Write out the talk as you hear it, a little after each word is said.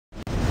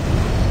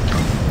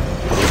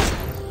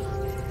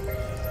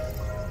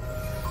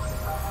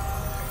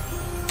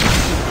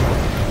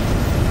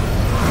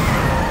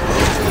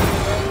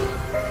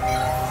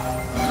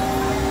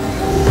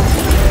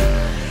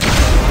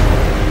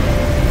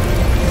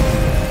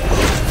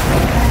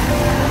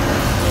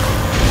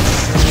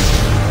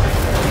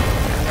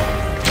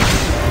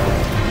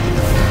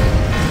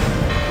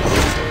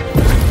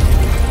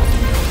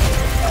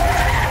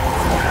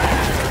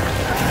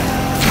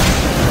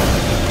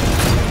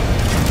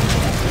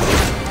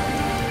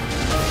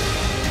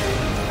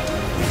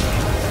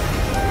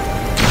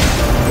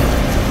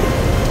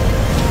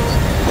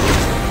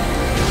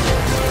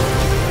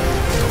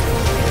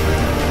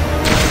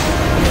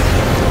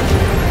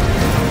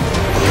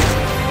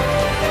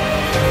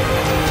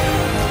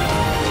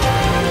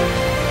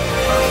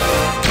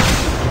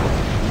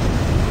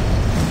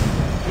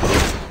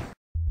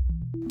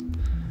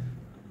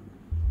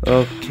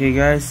Okay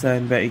guys,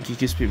 I'm back in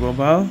GACHA Speed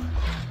Mobile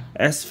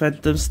as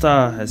Phantom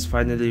Star has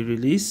finally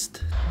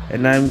released,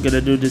 and I'm gonna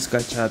do this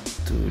gacha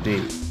today.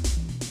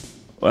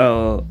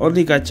 Well,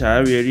 only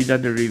gacha, we already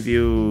done the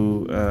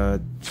review a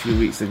few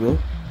weeks ago.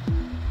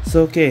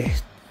 So okay,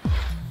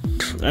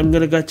 I'm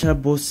gonna gacha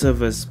both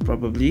servers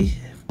probably.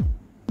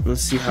 We'll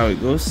see how it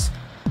goes.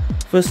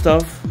 First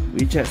off,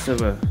 WeChat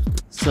server.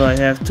 So I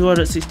have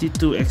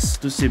 262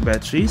 exclusive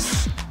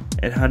batteries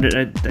and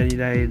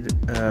 199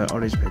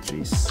 orange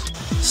batteries.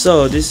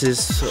 So this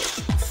is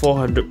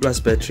 400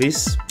 plus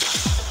batteries.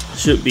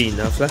 Should be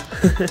enough lah.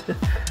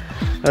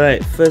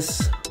 Alright,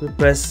 first we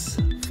press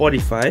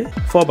 45,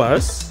 4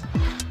 bars,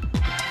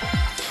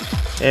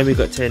 and we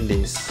got 10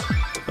 days.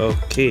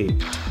 Okay,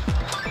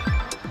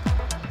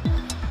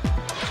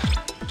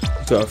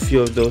 got a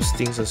few of those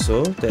things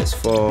also. That's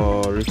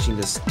for reaching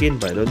the skin,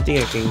 but I don't think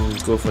I can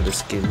go for the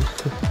skin.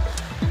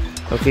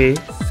 Okay,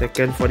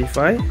 second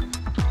 45,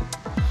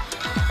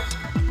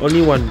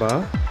 only 1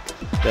 bar,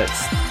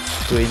 that's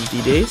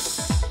 20 days.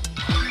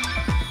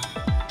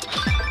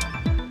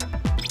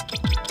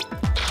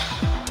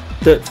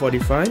 Third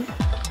 45,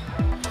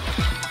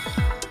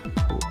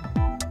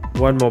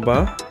 1 more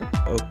bar.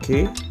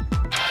 Okay,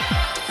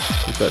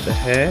 we got the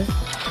hair.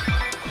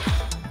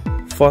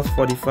 Fourth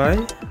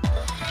 45,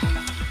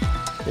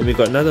 and we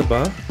got another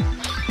bar.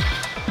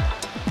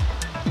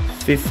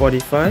 Fifth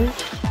 45,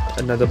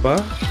 another bar,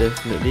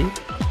 definitely,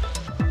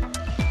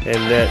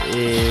 and that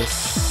is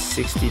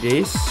 60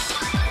 days.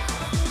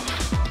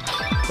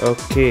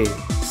 Okay,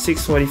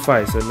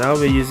 645. So now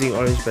we're using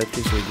orange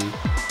batteries already.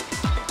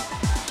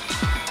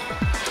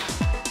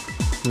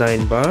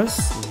 9 bars,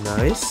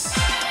 nice.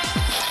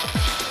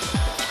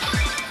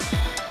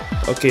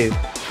 Okay,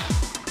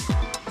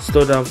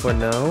 slow down for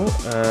now.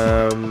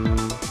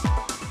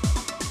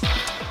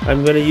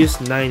 I'm gonna use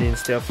 9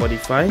 instead of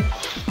 45.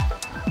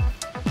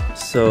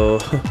 So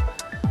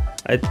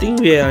I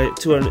think we are at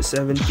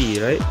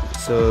 270, right?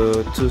 So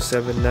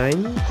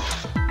 279.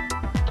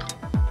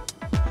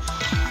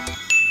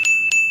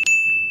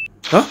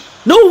 Huh?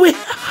 No way!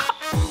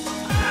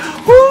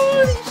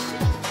 Holy shit!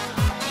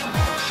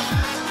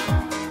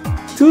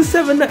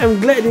 279. I'm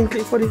glad I didn't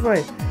click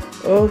 45.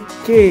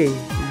 Okay,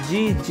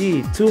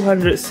 GG.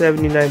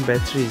 279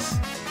 batteries.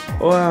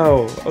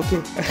 Wow.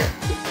 Okay.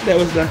 That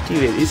was lucky.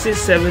 Wait, it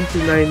says 7 to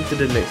 9 to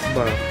the next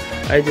bar.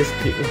 I just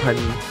clicked 9.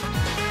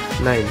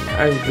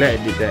 I'm glad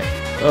I did that.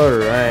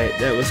 Alright,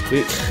 that was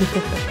quick.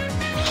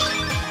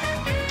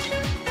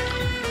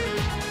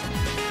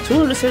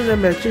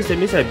 279 batteries, that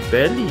means I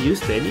barely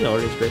used any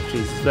orange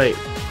batteries. It's like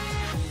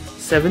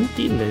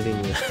 17, I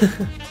think.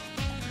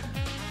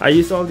 I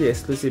used all the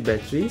exclusive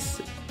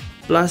batteries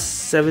plus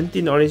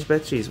 17 orange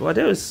batteries. Wow,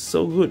 that was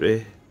so good,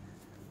 eh?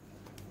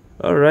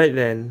 Alright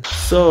then.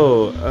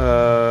 So,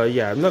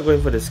 yeah, I'm not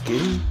going for the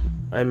skin.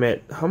 I'm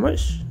at how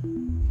much?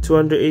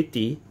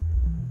 280.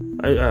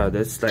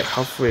 That's like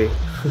halfway.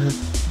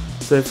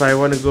 So if I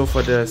want to go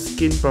for the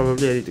skin,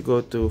 probably I need to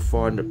go to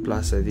 400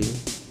 plus, I think.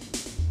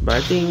 But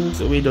I think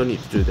we don't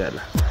need to do that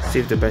lah.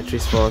 Save the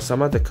batteries for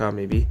some other car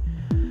maybe.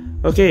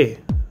 Okay.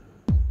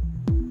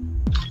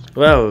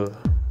 Well,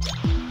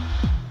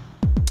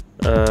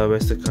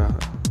 where's the car?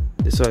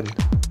 This one.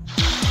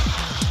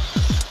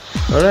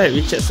 Alright,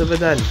 WeChat server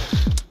done.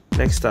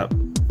 Next up.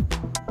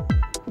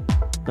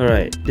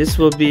 Alright, this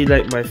will be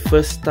like my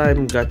first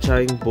time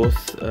gachaing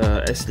both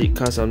S-League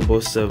cars on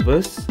both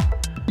servers,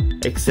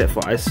 except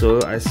for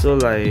ISOL.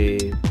 ISOL I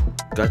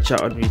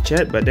gacha on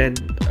WeChat, but then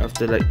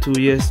after like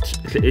 2 years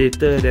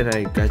later, then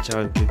I gacha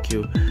on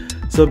QQ.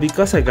 So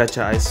because I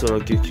gacha ISOL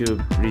on QQ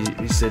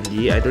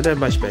recently, I don't have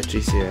much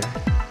batteries here.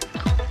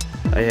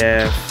 I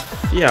have,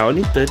 yeah,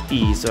 only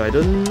 30, so I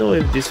don't know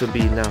if this will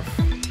be enough.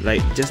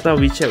 Like just now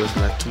WeChat was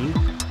lucky,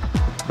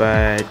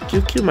 but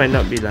QQ might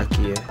not be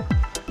lucky.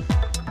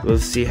 We'll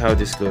see how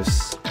this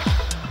goes.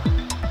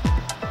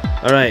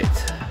 Alright,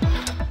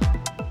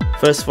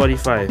 first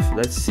 45,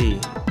 let's see.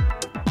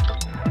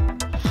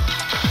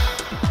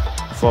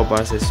 4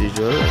 bars as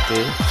usual,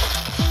 okay.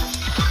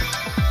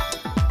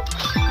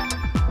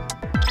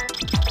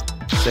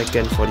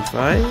 Second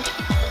 45,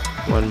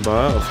 1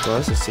 bar, of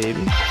course, the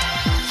same.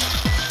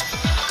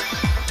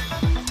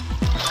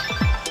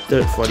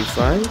 Third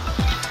 45,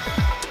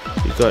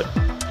 we got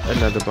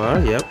another bar,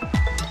 yep.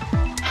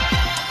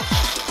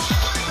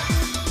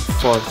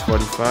 Fourth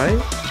 45,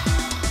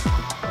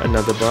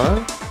 another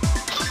bar,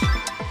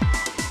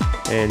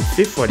 and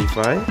fifth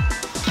 45,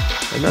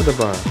 another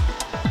bar,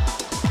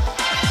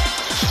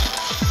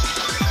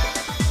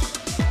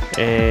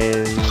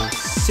 and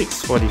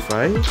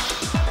 645.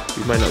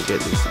 We might not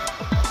get this.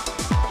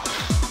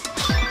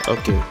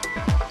 Okay,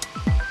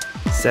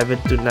 7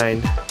 to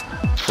 9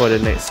 for the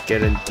next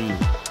guarantee.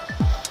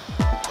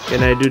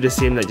 Can I do the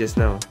same like just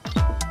now?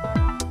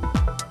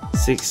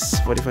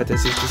 645 to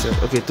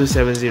 67. Okay,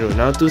 270.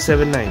 Now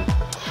 279.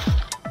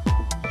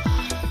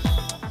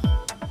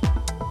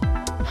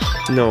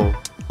 No.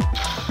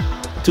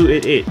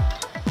 288.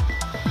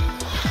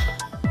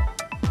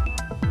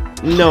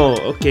 No,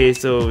 okay,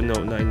 so no,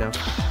 not enough.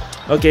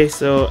 Okay,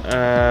 so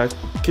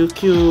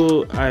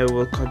QQ, I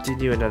will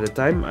continue another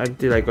time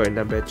until I got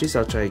enough batteries.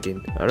 I'll try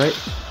again. Alright,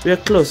 we are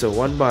closer,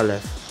 1 bar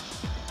left.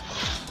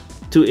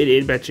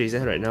 288 batteries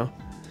right now.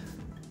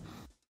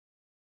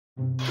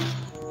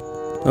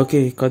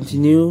 Okay,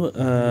 continue.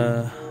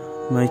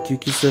 My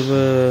QQ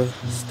server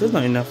still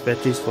not enough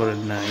batteries for a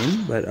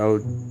 9, but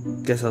I'll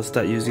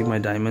start using my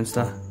diamonds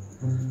lah.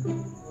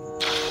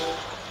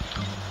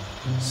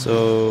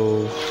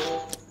 So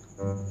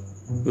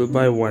we'll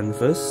buy 1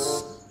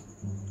 first.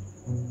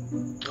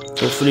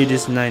 Hopefully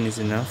this 9 is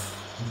enough.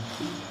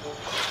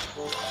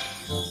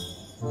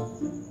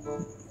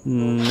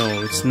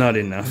 No, it's not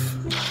enough,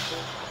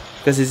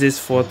 because it says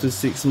 4 to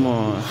 6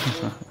 more.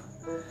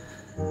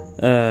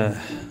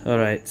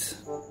 Alright.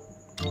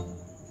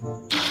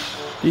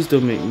 Please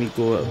don't make me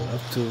go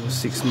up to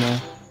 6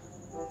 more.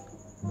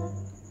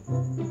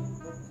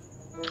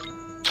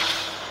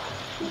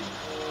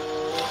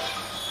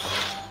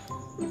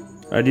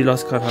 I already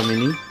lost count how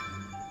many,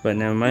 but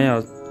never mind,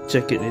 I'll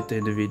check it later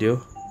in the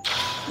video.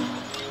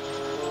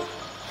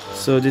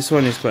 So this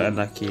one is quite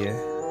unlucky, eh?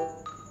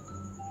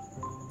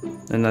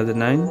 Another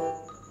 9.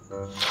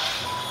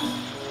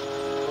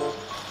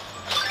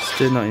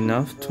 Still not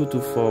enough. 2 to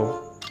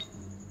 4.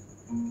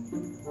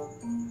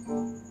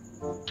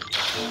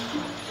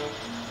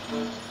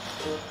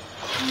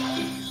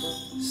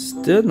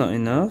 Still not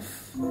enough.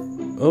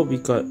 Oh, we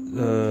got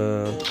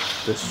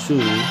the shoe.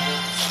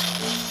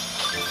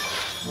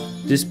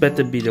 This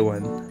better be the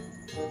one.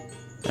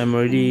 I'm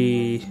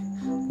already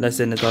less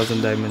than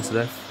 1,000 diamonds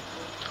left.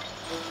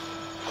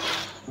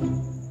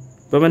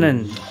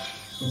 Permanent.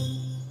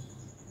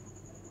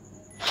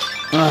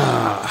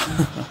 Ah.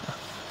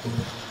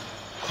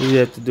 We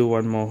have to do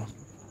one more.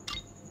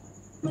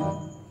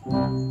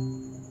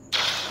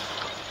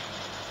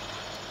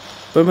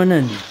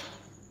 Permanent.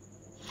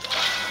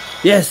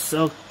 Yes,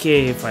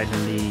 okay,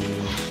 finally.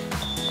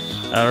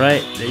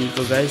 Alright, there you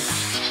go guys.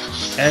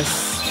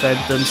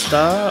 Phantom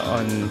Star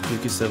on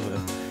QQ server.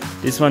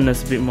 This one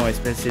is a bit more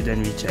expensive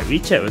than WeChat.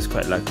 WeChat was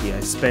quite lucky. I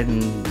spent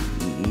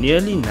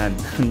nearly none,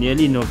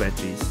 nearly no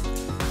batteries.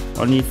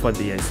 Only for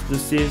the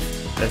exclusive,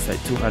 that's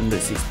like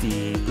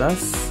 260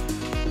 plus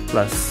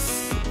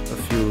a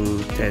few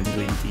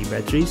 10-20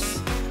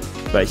 batteries.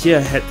 But here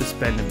I had to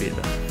spend a bit.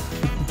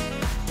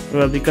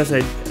 Well, because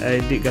I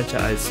did gacha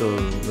ISO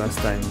last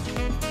time,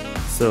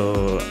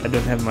 so I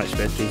don't have much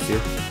batteries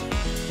here.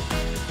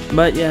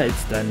 But yeah,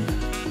 it's done.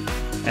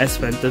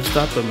 Phantom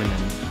Star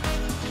permanent.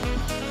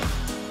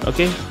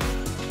 Okay.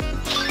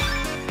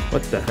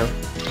 What the hell?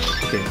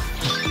 Okay.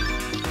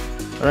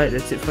 Alright,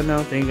 that's it for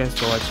now. Thank you guys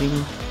for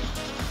watching.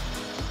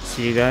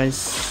 See you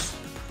guys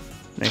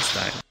next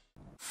time.